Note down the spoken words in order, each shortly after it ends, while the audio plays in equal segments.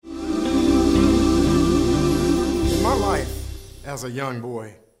as a young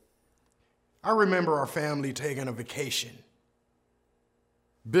boy, I remember our family taking a vacation.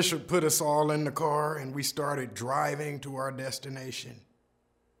 Bishop put us all in the car and we started driving to our destination.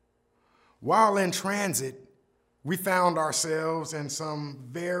 While in transit, we found ourselves in some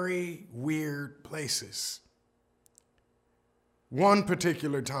very weird places. One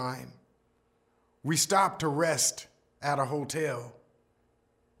particular time, we stopped to rest at a hotel.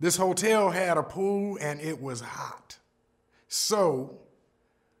 This hotel had a pool and it was hot. So,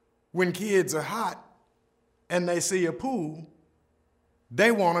 when kids are hot and they see a pool,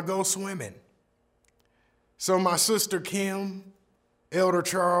 they want to go swimming. So my sister Kim, Elder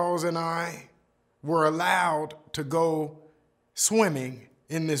Charles, and I were allowed to go swimming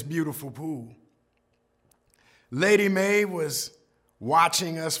in this beautiful pool. Lady Mae was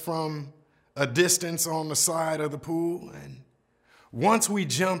watching us from a distance on the side of the pool, and once we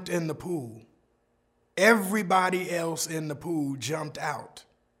jumped in the pool, everybody else in the pool jumped out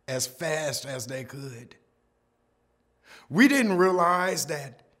as fast as they could. We didn't realize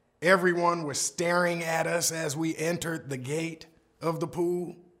that everyone was staring at us as we entered the gate of the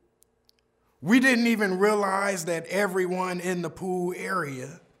pool. We didn't even realize that everyone in the pool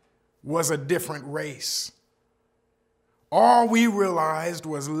area was a different race. All we realized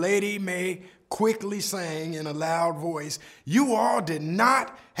was Lady Mae quickly saying in a loud voice, "You all did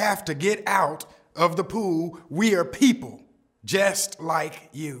not have to get out of the pool. We are people just like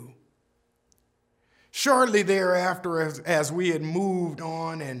you." Shortly thereafter, as we had moved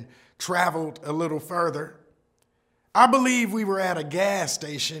on and traveled a little further, I believe we were at a gas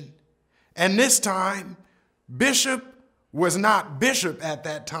station, and this time, Bishop was not Bishop at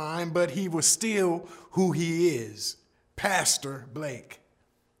that time, but he was still who he is, Pastor Blake.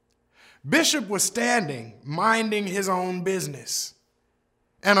 Bishop was standing, minding his own business,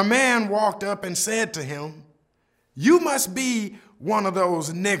 and a man walked up and said to him, "You must be one of those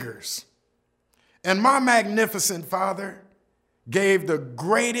niggers." And my magnificent father gave the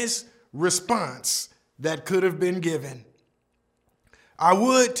greatest response that could have been given. I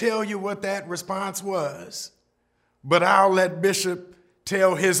would tell you what that response was, but I'll let Bishop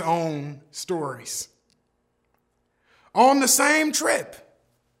tell his own stories. On the same trip,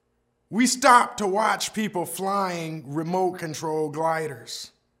 we stopped to watch people flying remote control gliders.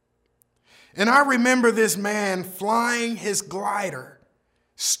 And I remember this man flying his glider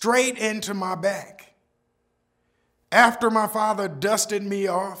straight into my back. After my father dusted me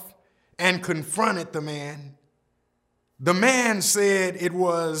off and confronted the man said it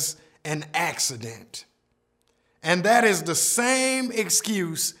was an accident. And that is the same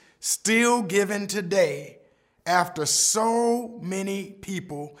excuse still given today after so many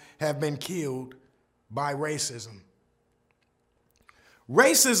people have been killed by racism.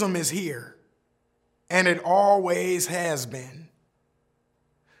 Racism is here, and it always has been.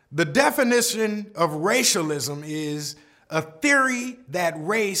 The definition of racialism is a theory that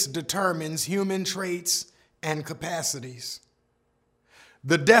race determines human traits and capacities.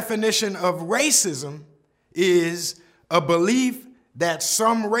 The definition of racism is a belief that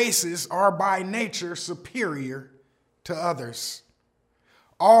some races are by nature superior to others.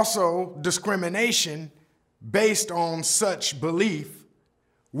 Also, discrimination based on such belief,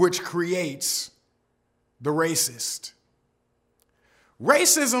 which creates the racist.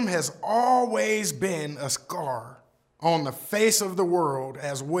 Racism has always been a scar on the face of the world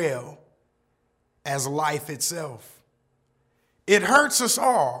as well as life itself. It hurts us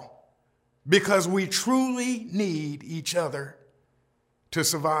all because we truly need each other to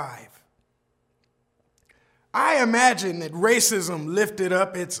survive. I imagine that racism lifted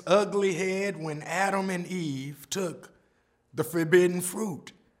up its ugly head when Adam and Eve took the forbidden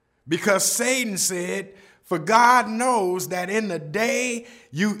fruit, because Satan said, "For God knows that in the day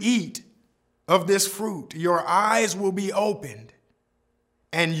you eat of this fruit, your eyes will be opened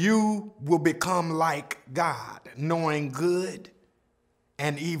and you will become like God, knowing good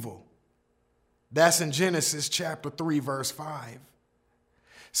and evil." That's in Genesis chapter 3, verse 5.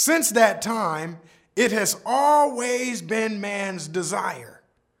 Since that time, it has always been man's desire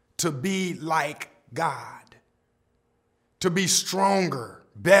to be like God, to be stronger,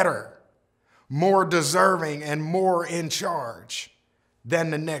 better, more deserving, and more in charge than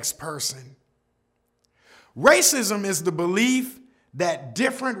the next person. Racism is the belief that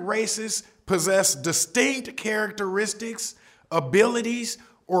different races possess distinct characteristics, abilities,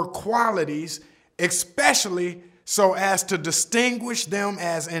 or qualities, especially so as to distinguish them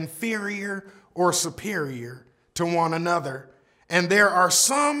as inferior or superior to one another. And there are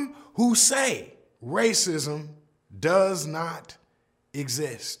some who say racism does not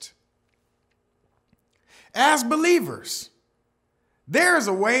exist. As believers, There's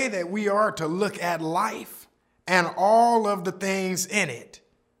a way that we are to look at life and all of the things in it.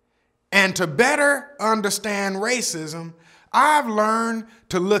 And to better understand racism, I've learned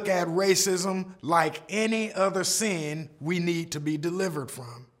to look at racism like any other sin we need to be delivered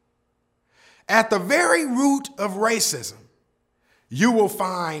from. At the very root of racism, you will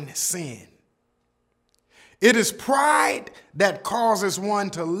find sin. It is pride that causes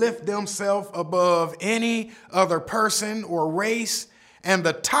one to lift themselves above any other person or race, and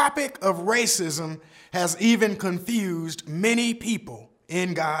the topic of racism has even confused many people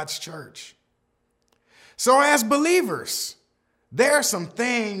in God's church. So as believers, there are some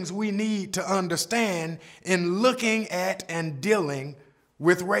things we need to understand in looking at and dealing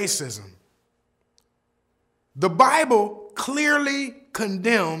with racism. The Bible clearly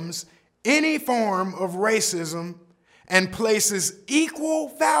condemns any form of racism and places equal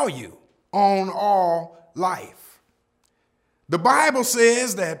value on all life. The Bible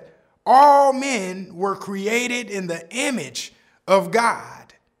says that all men were created in the image of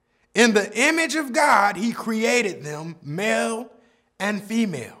God. In the image of God, he created them, male and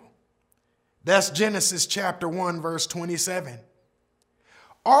female. That's Genesis chapter 1, verse 27.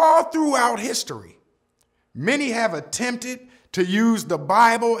 All throughout history, many have attempted to use the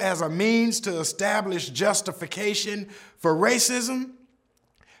Bible as a means to establish justification for racism.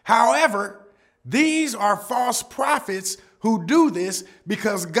 However, these are false prophets who do this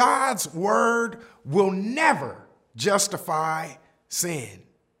because God's word will never justify sin.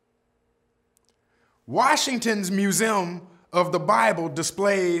 Washington's Museum of the Bible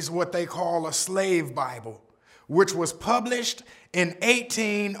displays what they call a slave Bible, which was published in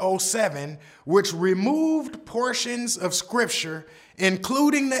 1807, which removed portions of scripture,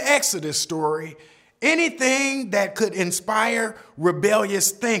 including the Exodus story. Anything that could inspire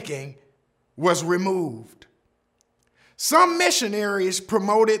rebellious thinking was removed. Some missionaries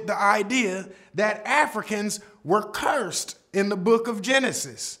promoted the idea that Africans were cursed in the book of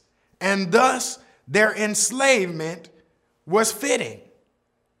Genesis, and thus their enslavement was fitting.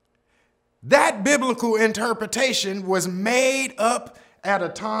 That biblical interpretation was made up at a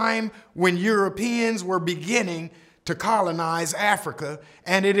time when Europeans were beginning to colonize Africa,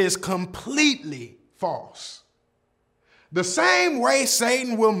 and it is completely false. The same way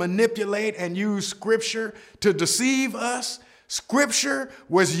Satan will manipulate and use scripture to deceive us, scripture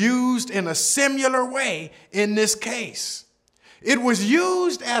was used in a similar way in this case. It was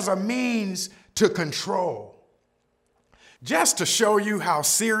used as a means to control. Just to show you how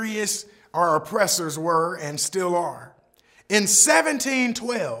serious our oppressors were and still are, in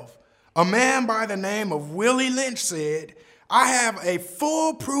 1712, a man by the name of Willie Lynch said, "I have a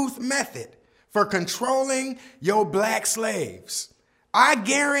foolproof method for controlling your black slaves. I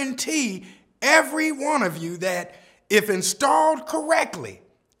guarantee every one of you that if installed correctly,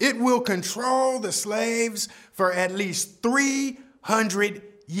 it will control the slaves for at least 300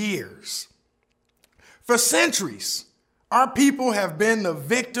 years. For centuries, our people have been the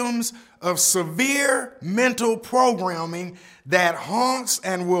victims of severe mental programming that haunts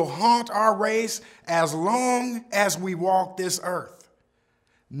and will haunt our race as long as we walk this earth.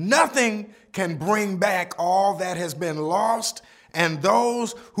 Nothing can bring back all that has been lost, and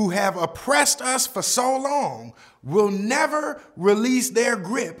those who have oppressed us for so long will never release their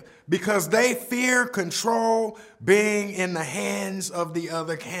grip because they fear control being in the hands of the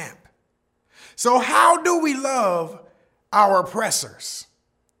other camp." So how do we love our oppressors?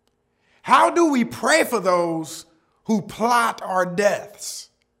 How do we pray for those who plot our deaths?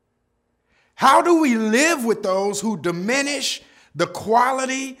 How do we live with those who diminish the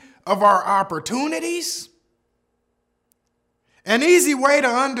quality of our opportunities? An easy way to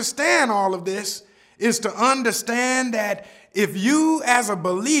understand all of this is to understand that if you as a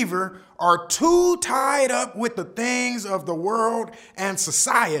believer are too tied up with the things of the world and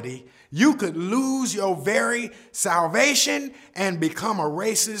society, you could lose your very salvation and become a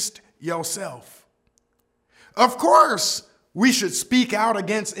racist yourself. Of course, we should speak out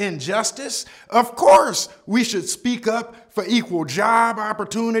against injustice. Of course, we should speak up for equal job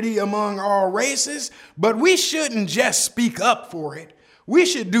opportunity among all races, but we shouldn't just speak up for it. We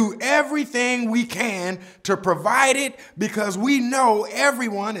should do everything we can to provide it because we know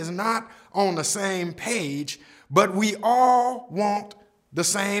everyone is not on the same page, but we all want the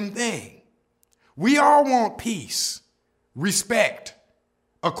same thing. We all want peace, respect,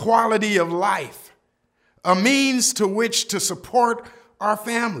 a quality of life, a means to which to support our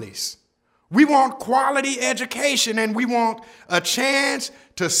families. We want quality education, and we want a chance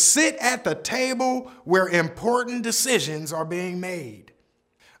to sit at the table where important decisions are being made.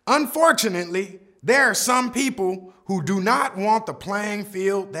 Unfortunately, there are some people who do not want the playing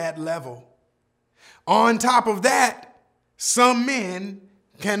field that level. On top of that, some men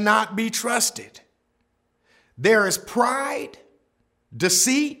cannot be trusted. There is pride,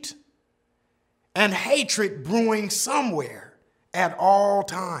 deceit, and hatred brewing somewhere at all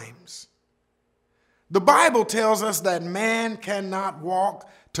times. The Bible tells us that man cannot walk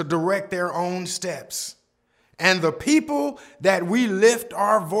to direct their own steps, and the people that we lift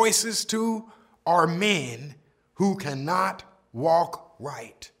our voices to are men who cannot walk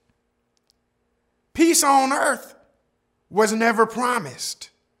right. Peace on earth was never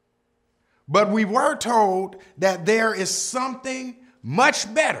promised, but we were told that there is something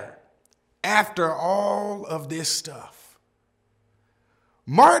much better after all of this stuff.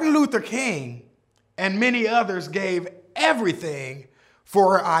 Martin Luther King and many others gave everything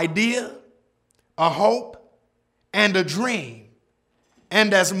for an idea, a hope, and a dream.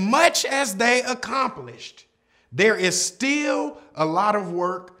 And as much as they accomplished, there is still a lot of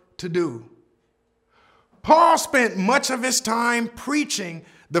work to do. Paul spent much of his time preaching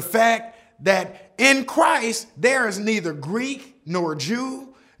the fact that in Christ there is neither Greek nor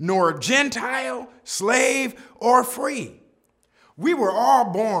Jew, nor Gentile, slave or free. We were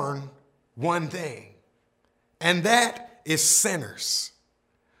all born one thing, and that is sinners.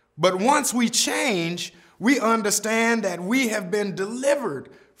 But once we change, we understand that we have been delivered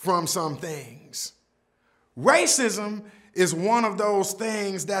from some things. Racism is one of those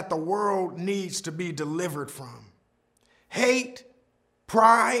things that the world needs to be delivered from. Hate,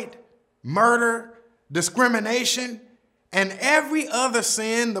 pride, murder, discrimination, and every other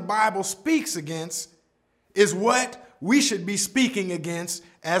sin the Bible speaks against is what we should be speaking against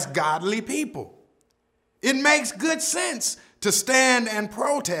as godly people. It makes good sense to stand and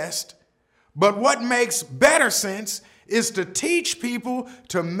protest, but what makes better sense is to teach people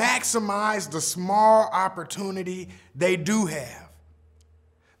to maximize the small opportunity they do have.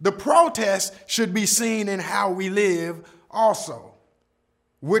 The protest should be seen in how we live also,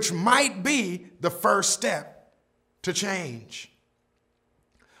 which might be the first step to change.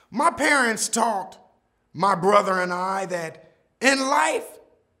 My parents taught my brother and I that in life,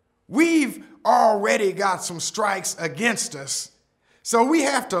 we've already got some strikes against us, so we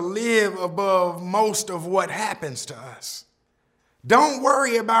have to live above most of what happens to us. Don't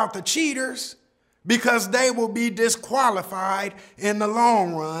worry about the cheaters, because they will be disqualified in the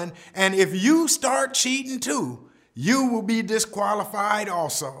long run, and if you start cheating too, you will be disqualified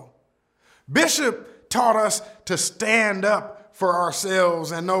also. Bishop taught us to stand up for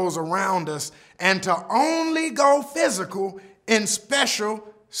ourselves and those around us, and to only go physical in special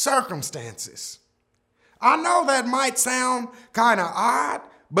circumstances. I know that might sound kind of odd,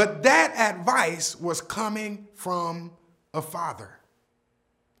 but that advice was coming from a father.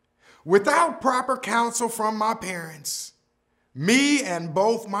 Without proper counsel from my parents, me and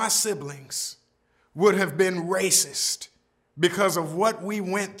both my siblings would have been racist because of what we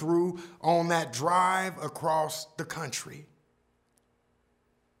went through on that drive across the country.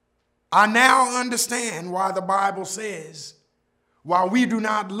 I now understand why the Bible says, while we do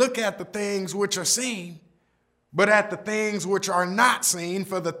not look at the things which are seen, but at the things which are not seen,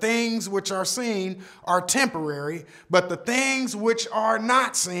 for the things which are seen are temporary, but the things which are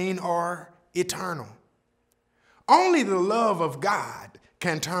not seen are eternal. Only the love of God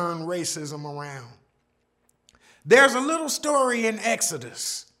can turn racism around. There's a little story in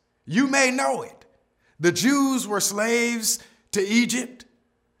Exodus. You may know it. The Jews were slaves to Egypt.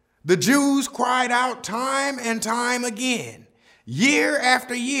 The Jews cried out time and time again. Year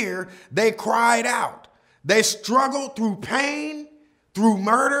after year, they cried out. They struggled through pain, through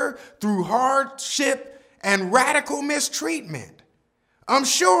murder, through hardship, and radical mistreatment. I'm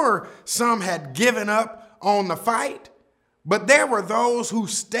sure some had given up on the fight, but there were those who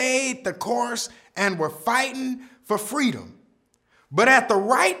stayed the course and were fighting for freedom. But at the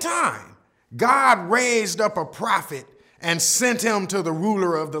right time, God raised up a prophet and sent him to the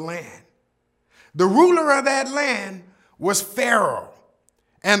ruler of the land. The ruler of that land was Pharaoh,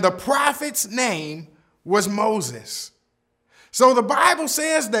 and the prophet's name was Moses. So the Bible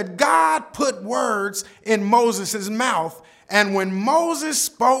says that God put words in Moses' mouth, and when Moses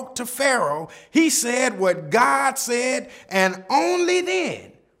spoke to Pharaoh, he said what God said, and only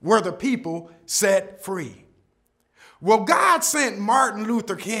then were the people set free. Well, God sent Martin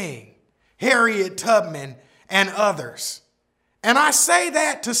Luther King, Harriet Tubman, and others. And I say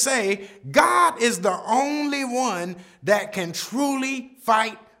that to say God is the only one that can truly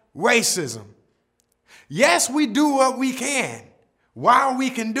fight racism. Yes, we do what we can while we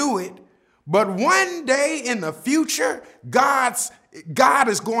can do it, but one day in the future, God's God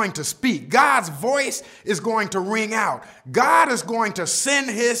is going to speak. God's voice is going to ring out. God is going to send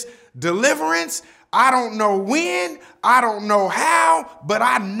his deliverance. I don't know when, I don't know how, but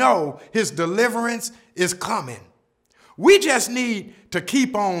I know his deliverance is coming. We just need to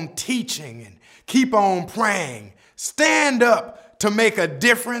keep on teaching and keep on praying. Stand up to make a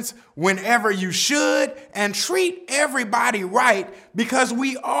difference whenever you should, and treat everybody right, because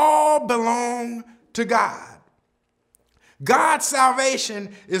we all belong to God. God's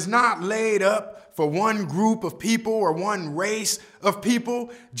salvation is not laid up for one group of people or one race of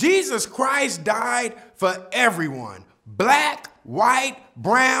people. Jesus Christ died for everyone. Black, white,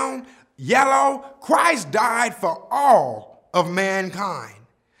 brown, yellow. Christ died for all of mankind.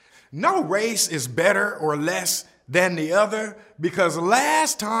 No race is better or less than the other, because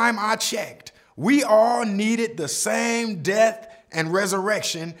last time I checked, we all needed the same death and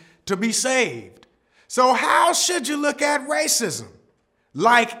resurrection to be saved. So how should you look at racism?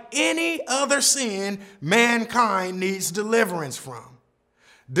 Like any other sin, mankind needs deliverance from.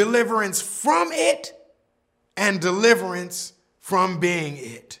 Deliverance from it and deliverance from being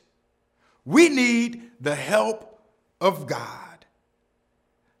it. We need the help of God.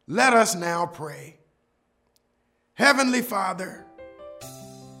 Let us now pray. Heavenly Father,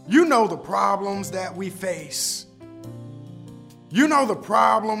 you know the problems that we face. You know the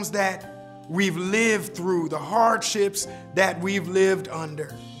problems that we've lived through, the hardships that we've lived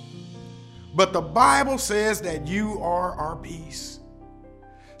under. But the Bible says that you are our peace.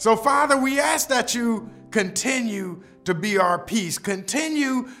 So, Father, we ask that you continue to be our peace.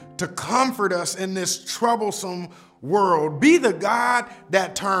 Continue to comfort us in this troublesome world. Be the God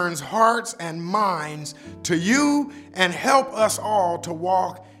that turns hearts and minds to you, and help us all to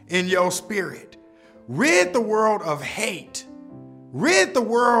walk in your spirit. Rid the world of hate. Rid the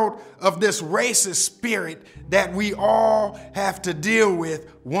world of this racist spirit that we all have to deal with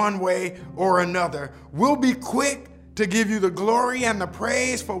one way or another. We'll be quick to give you the glory and the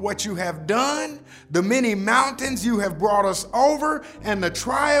praise for what you have done, the many mountains you have brought us over, and the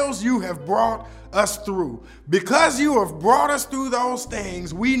trials you have brought us through. Because you have brought us through those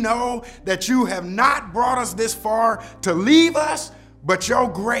things, we know that you have not brought us this far to leave us, but your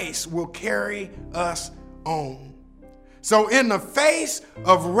grace will carry us on. So in the face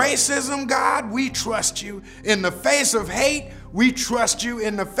of racism, God, we trust you. In the face of hate, we trust you.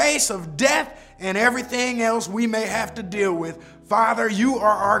 In the face of death and everything else we may have to deal with, Father, you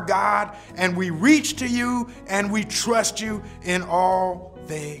are our God, and we reach to you and we trust you in all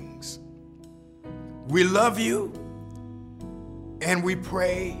things. We love you, and we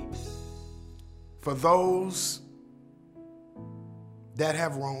pray for those that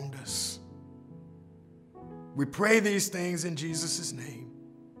have wronged us. We pray these things in Jesus' name.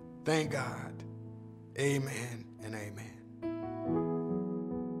 Thank God. Amen and amen.